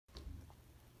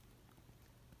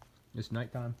It's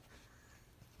nighttime.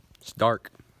 It's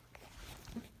dark.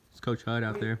 It's Coach Hud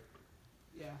out there.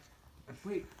 Yeah.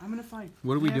 Wait, I'm gonna find.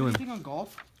 What are we doing? Anything on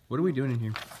golf? What are we doing in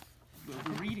here?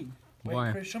 We're reading. Why?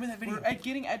 Wait, Chris, show me that video. We're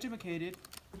getting educated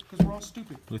because we're all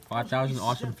stupid. With 5,000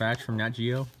 awesome facts from Nat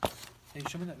Geo. Hey,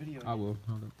 show me that video. I will.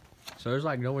 Hold up. So there's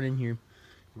like no one in here.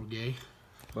 We're gay.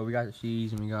 But we got the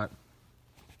C's and we got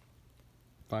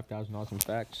 5,000 awesome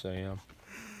facts. So yeah.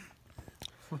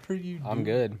 What are you doing? I'm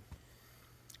good.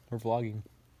 We're vlogging.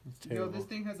 It's Yo, terrible. this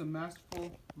thing has a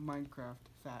masterful Minecraft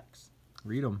facts.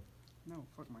 Read them. No,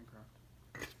 fuck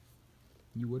Minecraft.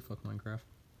 You would fuck Minecraft.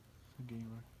 Gamer.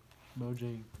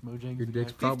 Mojang. Your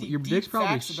dick's 50 probably deep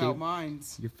facts about shaped.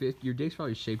 mines. Your dick's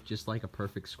probably shaped just like a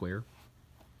perfect square.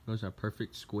 It was a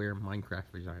perfect square Minecraft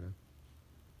vagina.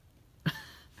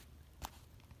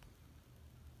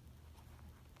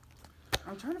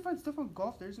 I'm trying to find stuff on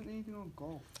golf. There isn't anything on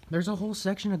golf. There's a whole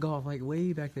section of golf, like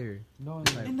way back there. No,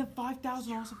 Like, And the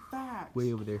 5,000 awesome facts.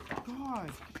 way over there. God,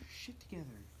 get your shit together.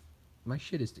 My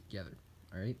shit is together.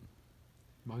 All right,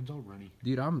 mine's all runny.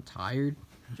 dude. I'm tired.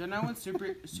 Do you know when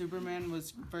Superman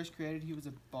was first created, he was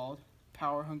a bald,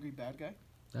 power-hungry bad guy?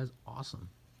 That's awesome.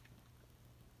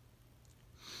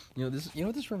 You know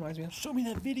what this reminds me of? Show me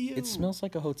that video. It smells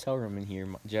like a hotel room in here,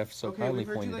 Jeff so Okay, kindly we've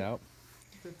heard you, pointed like, out.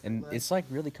 And it's like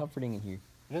really comforting in here.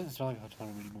 It doesn't smell like a hotel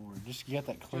room anymore. Just you got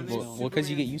that clean Well, smell. Well, because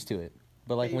you get Superman used to it.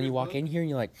 But like when you favorite walk book? in here and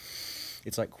you're like,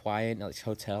 it's like quiet and it's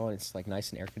hotel and it's like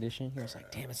nice and air conditioned. Here it's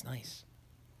like, damn, it's nice.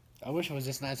 I wish it was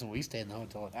this nice when we stayed in the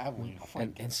hotel at Abilene. Oh my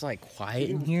And God. it's like quiet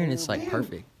in Dude, here and it's like damn.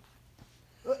 perfect.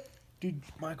 Dude,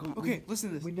 Michael. Okay, listen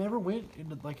to this. We never went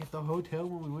into like at the hotel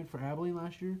when we went for Abilene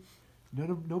last year.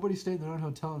 Nobody stayed in their own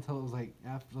hotel until it was like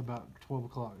after about 12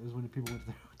 o'clock. Is when the people went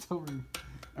to their hotel room.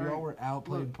 We all Alright, were out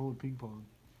playing look. ping pong.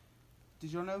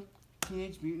 Did y'all know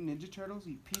Teenage Mutant Ninja Turtles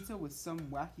eat pizza with some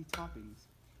wacky toppings?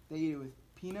 They eat it with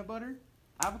peanut butter,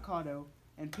 avocado,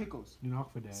 and pickles, An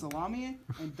Aquadad. salami,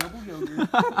 and double yogurt,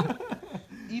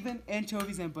 even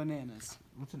anchovies and bananas.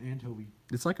 What's an anchovy?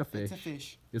 It's like a fish. It's a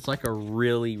fish. It's like a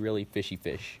really, really fishy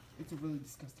fish. It's a really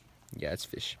disgusting. Yeah, it's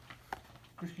fish.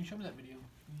 Chris, can you show me that video?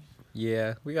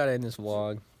 Yeah, we got to end this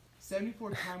vlog.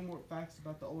 74 time warp facts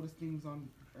about the oldest things on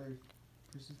Earth.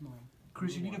 Chris's mom.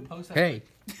 Chris, you need to post that. Hey,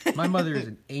 my mother is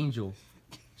an angel.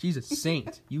 She's a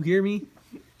saint. You hear me?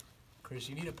 Chris,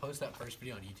 you need to post that first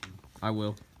video on YouTube. I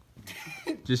will.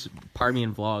 Just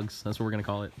Permian vlogs. That's what we're gonna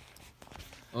call it.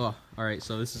 Oh, all right.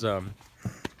 So this is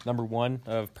number 1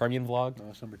 of Permian vlog. No,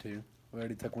 it's number 2. We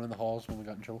already took one in the halls when we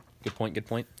got in trouble. Good point. Good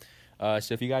point.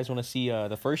 So if you guys want to see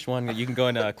the first one, you can go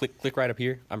and click right up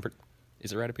here.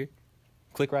 Is it right up here?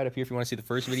 Click right up here if you want to see the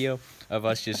first video of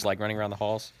us just like running around the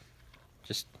halls,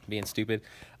 just being stupid.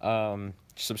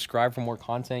 Subscribe for more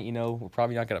content. You know, we're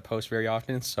probably not gonna post very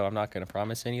often, so I'm not gonna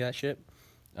promise any of that shit.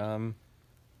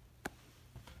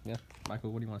 Yeah,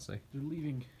 Michael, what do you want to say? They're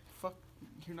leaving. Fuck,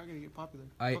 you're not gonna get popular.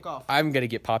 Fuck off. I'm gonna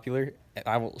get popular, and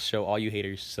I will show all you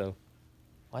haters. So,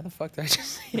 why the fuck did I just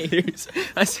say haters?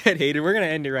 I said hater. We're gonna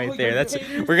end it right Oh, there. you're That's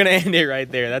haters? we're gonna end it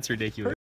right there. That's ridiculous.